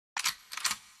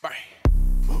You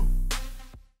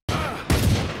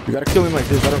gotta kill him like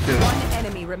this. I don't care. One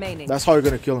enemy remaining. That's how you're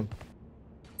gonna kill him.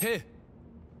 Here.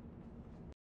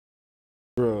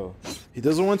 Bro, he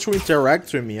doesn't want to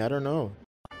interact with me. I don't know.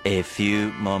 A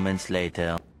few moments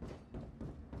later.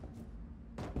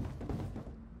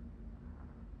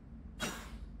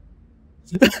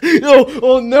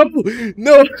 Oh no,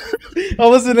 no! I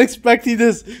wasn't expecting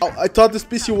this. I thought this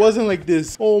PC wasn't like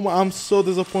this. Oh my, I'm so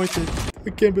disappointed. I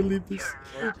can't believe this.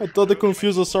 I thought the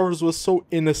Confusosaurus was so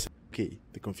innocent. Okay,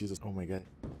 the Confusos. Oh my god,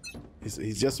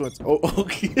 he's just went. Oh,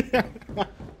 okay.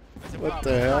 What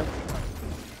the hell?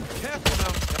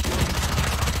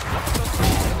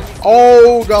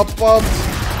 Oh, got popped.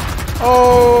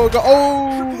 Oh,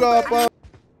 got popped.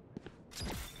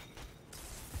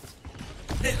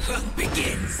 The hunt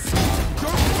begins.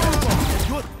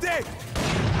 You're dead.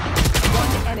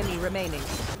 One enemy remaining.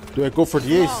 Do I go for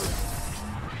the ace?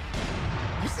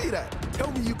 You see that?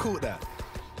 Tell me you caught that.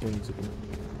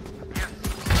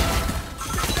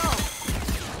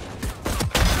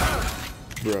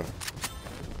 Bro. You know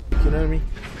what I mean?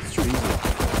 It's too easy.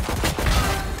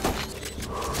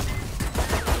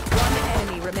 One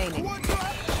enemy remaining.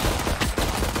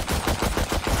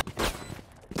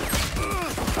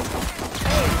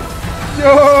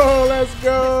 Yo, let's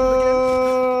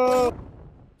go!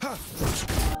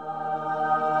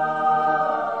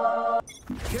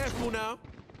 Careful now.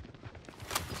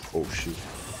 Oh shoot.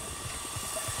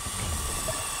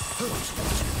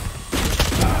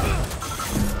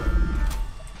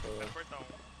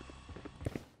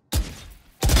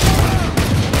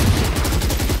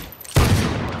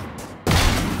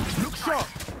 Look sharp.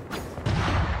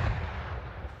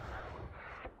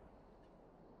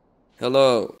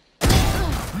 Hello.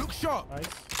 Look sharp. Nice.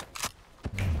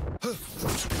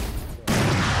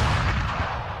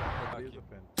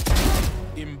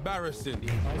 Embarrassing.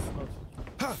 Nice not.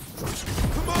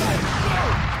 Come on.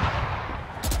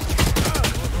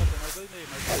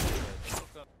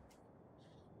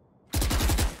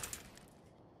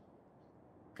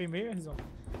 Came here, he's on.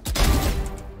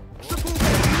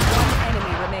 One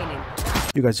enemy remaining.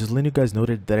 You guys, just letting you guys know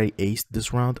that I aced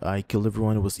this round. I killed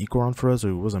everyone. It was equal round for us, so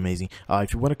it was amazing.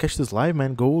 If you want to catch this live,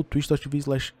 man, go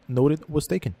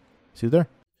twitch.tv/noted_was_taken. See you there.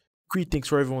 Great thanks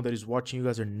for everyone that is watching. You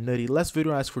guys are nutty. Last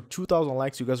video I asked for 2,000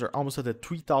 likes. You guys are almost at the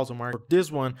 3,000 mark. For this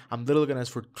one, I'm literally gonna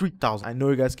ask for 3,000. I know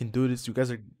you guys can do this. You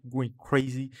guys are going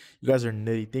crazy. You guys are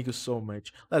nutty. Thank you so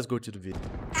much. Let's go to the video.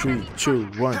 3, 2,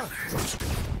 1.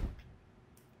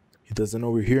 He doesn't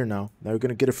know we're here now. Now we're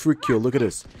gonna get a free kill. Look at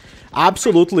this.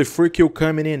 Absolutely free kill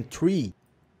coming in. 3,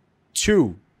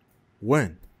 2,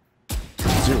 1,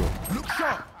 0.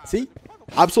 See?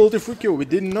 Absolutely free kill. We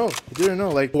didn't know. We didn't know.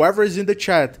 Like, whoever is in the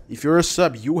chat, if you're a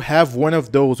sub, you have one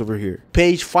of those over here.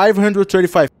 Page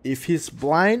 535. If he's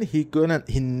blind, he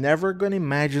never gonna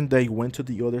imagine that he went to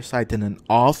the other side in an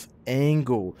off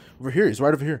angle. Over here. He's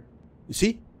right over here. You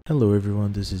see? Hello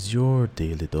everyone, this is your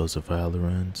daily dose of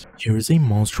Valorant. Here is a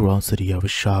monstrosity of a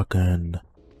shotgun.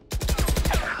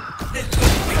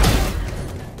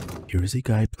 Here is a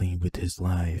guy playing with his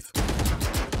life.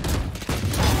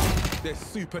 They're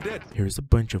super dead. Here's a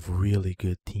bunch of really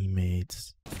good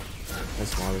teammates.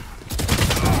 That's Molly.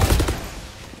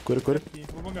 Cura. Vou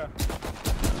bangar.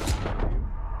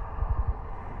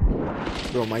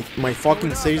 Bro, my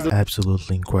fucking Sage.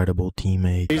 Absolutely incredible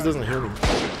teammate. Sage doesn't hear me.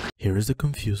 Here is the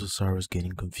Confusosaurus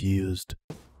getting confused.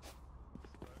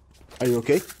 Are you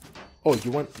okay? Oh,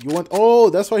 you want, oh,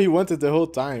 that's why he wanted the whole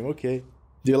time. Okay.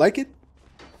 Do you like it?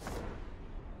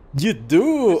 You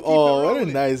do? Oh, what a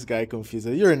nice guy,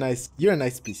 Confuso. You're a nice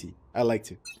PC. I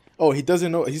liked you. Oh, he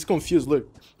doesn't know. He's confused. Look,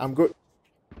 I'm good.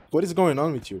 What is going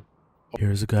on with you?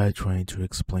 Here's a guy trying to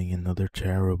explain another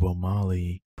terrible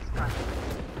Molly.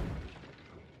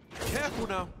 Careful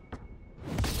now.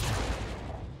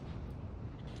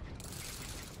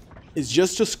 It's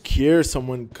just to scare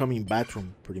someone coming back from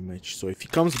him, pretty much. So if he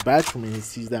comes back from me and he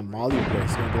sees that Molly there,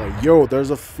 he's gonna be like, yo, there's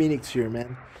a Phoenix here,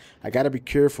 man. I gotta be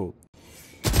careful.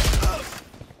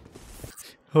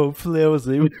 Hopefully I was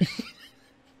able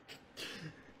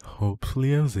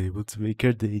to make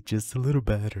your day just a little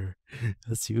better.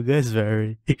 I'll see you guys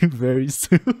very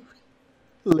soon.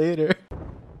 Later.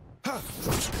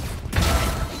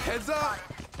 Heads up.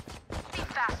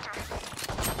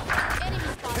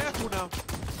 Careful now.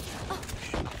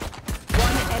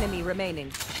 One enemy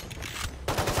remaining.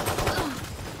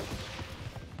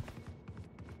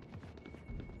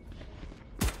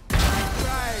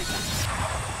 Right.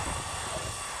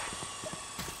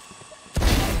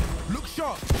 Look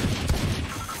sharp.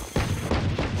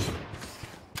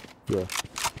 Yeah.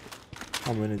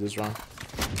 I'm winning this round.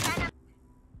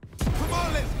 Come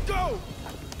on, let's go.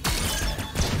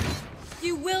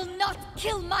 You will not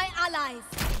kill my allies.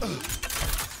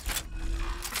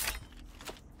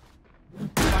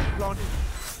 Back planted.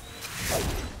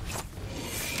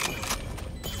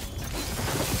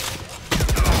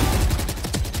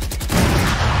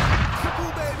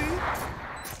 Triple, baby.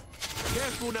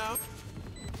 Careful now.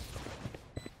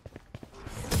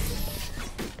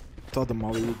 Thought the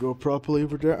molly would go properly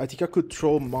over there. I think I could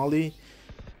throw molly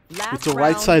Last with the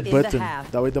right round side in the button.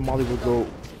 half. That way the molly would go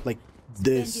like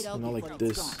this, you know, like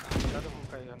this. Cuidado com o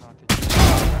Caio, Renato.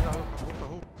 Pega a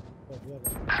roupa.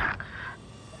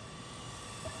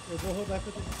 Eu vou rodar que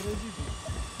eu tenho 3 de vida.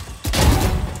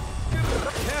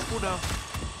 Careful now.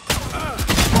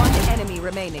 One enemy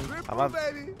remaining. Triple,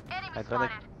 baby. Tá entrando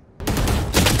aqui.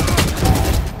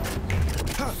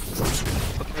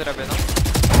 Outro vira B, não?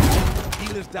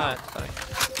 Healer's down. Ah, tá aí.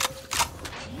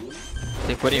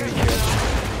 Tem por em 20.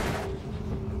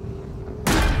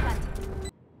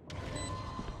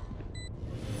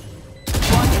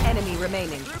 One enemy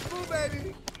remaining. Triple,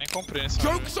 baby. Nem comprei nesse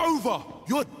Joke's over.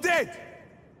 You're dead.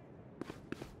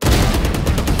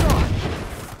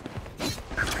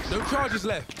 No charges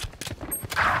left.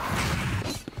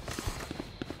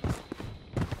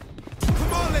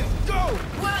 Come on, let's go.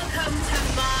 Welcome to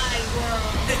my world.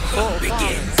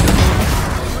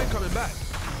 You ain't coming back.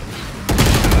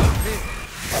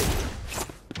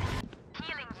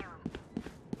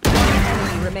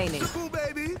 Enemy remaining. Triple,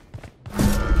 baby.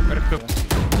 Agora que eu...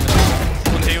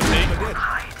 Usei. We're dead.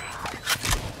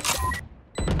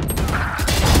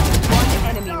 One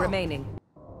enemy remaining.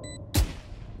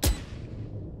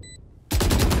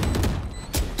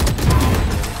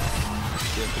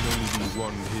 There can only be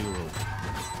one hero.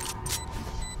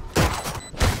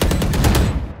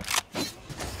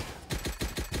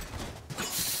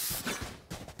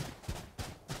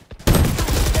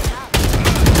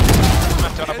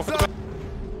 Bateu na boca do...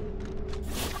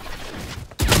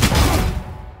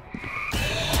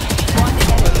 One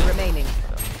enemy remaining.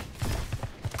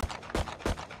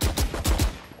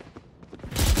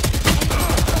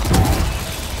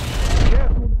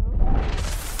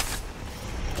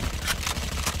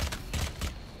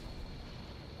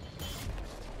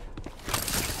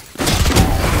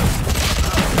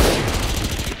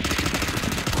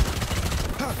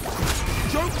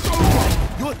 Joke's over.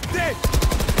 You're dead.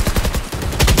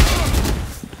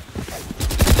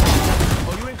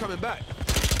 Oh, you ain't coming back.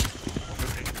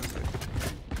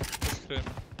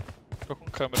 Tô com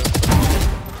câmera.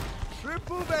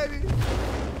 Triple, baby.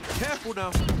 Careful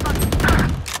now.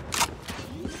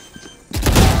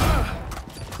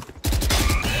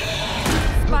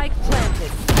 Spike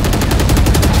planted.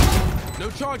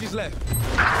 No charges left.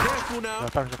 Careful now. Já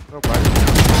tá no meu bairro.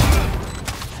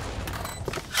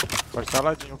 Pode estar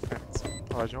ladinho o Fênix.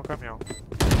 Ladinho o caminhão.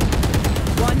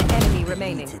 One enemy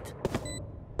remaining.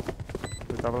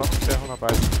 Ele tava lá no ferro na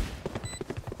base.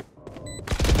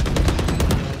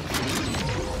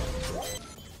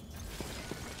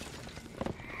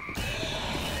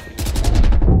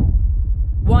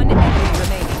 One enemy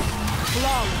remaining.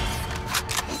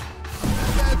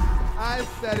 Yes, I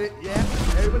said it. Yeah.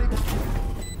 Everybody.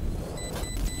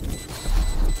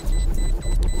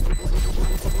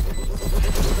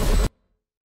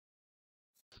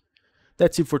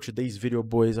 That's it for today's video,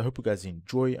 boys. I hope you guys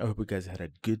enjoy. I hope you guys had a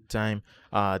good time.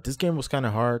 This game was kind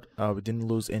of hard. We didn't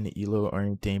lose any elo or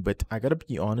anything, but I gotta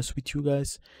be honest with you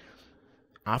guys.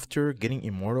 After getting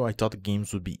Immortal, I thought the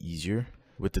games would be easier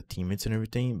with the teammates and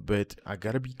everything, but I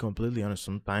gotta be completely honest.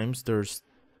 Sometimes there's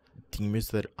teammates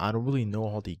that I don't really know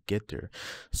how they get there.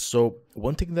 So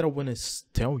one thing that I want to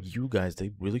tell you guys,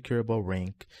 they really care about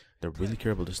rank, they really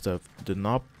care about the stuff. Do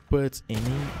not put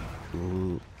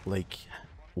any like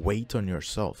weight on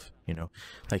yourself, you know,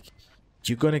 like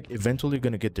you're gonna eventually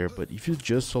get there, but if you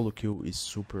just solo kill, it's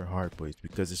super hard, boys,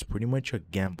 because it's pretty much a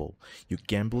gamble. You're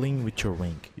gambling with your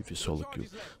rank if you solo kill.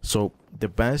 So the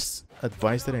best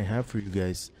advice that I have for you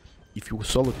guys, if you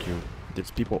solo kill,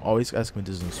 there's people always ask me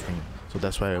this on stream, so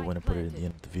that's why I want to put it in the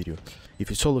end of the video. If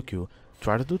you solo kill,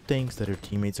 try to do things that your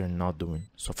teammates are not doing.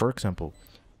 So for example,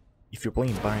 if you're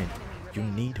playing bind, you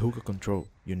need hookah control,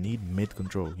 you need mid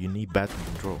control, you need bathroom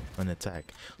control and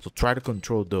attack. So try to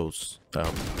control those.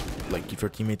 Like if your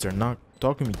teammates are not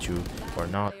talking with you or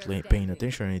not paying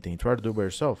attention or anything, try to do it by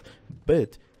yourself.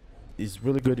 But it's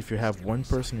really good if you have one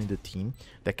person in the team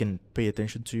that can pay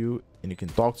attention to you and you can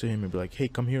talk to him and be like, hey,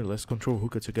 come here, let's control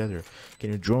hookah together.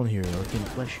 Can you drone here or can you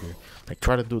flash here? Like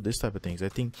try to do this type of things. I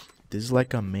think this is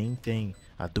like a main thing,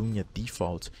 doing a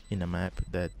default in a map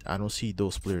that I don't see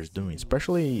those players doing,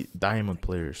 especially diamond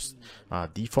players.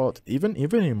 Default, even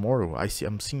Immortal,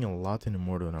 I'm seeing a lot in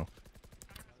Immortal now.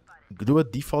 Do a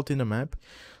default in the map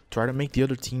try to make the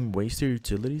other team waste their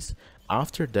utilities.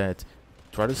 After that,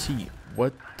 try to see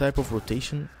what type of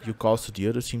rotation you cause to the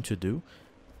other team to do,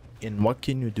 and what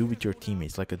can you do with your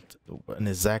teammates, like an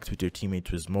exact with your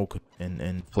teammates with smoke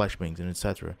and flashbangs and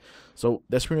etc. So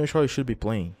that's pretty much how you should be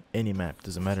playing any map,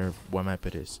 doesn't matter what map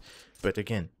it is. But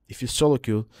again, if you solo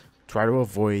kill, try to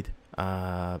avoid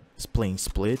playing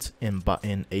splits and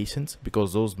ascents,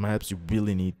 because those maps you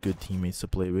really need good teammates to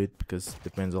play with, because it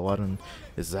depends a lot on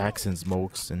exacts and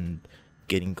smokes and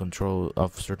getting control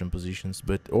of certain positions.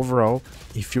 But overall,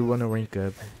 if you want to rank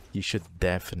up, you should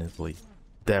definitely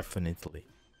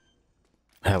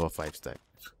have a 5-stack.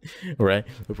 Alright,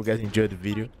 hope you guys enjoyed the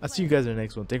video. I'll see you guys in the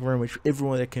next one. Thank you very much for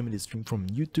everyone that came in the stream from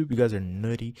YouTube. You guys are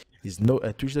nutty. Is no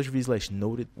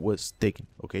twitch.tv/noted was taken.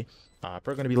 Okay,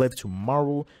 probably gonna be live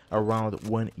tomorrow around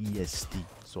 1 EST,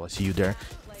 so I'll see you there.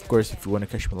 Of course, if you want to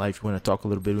catch me live, if you want to talk a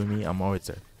little bit with me, I'm always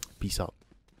there. Peace out.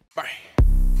 Bye.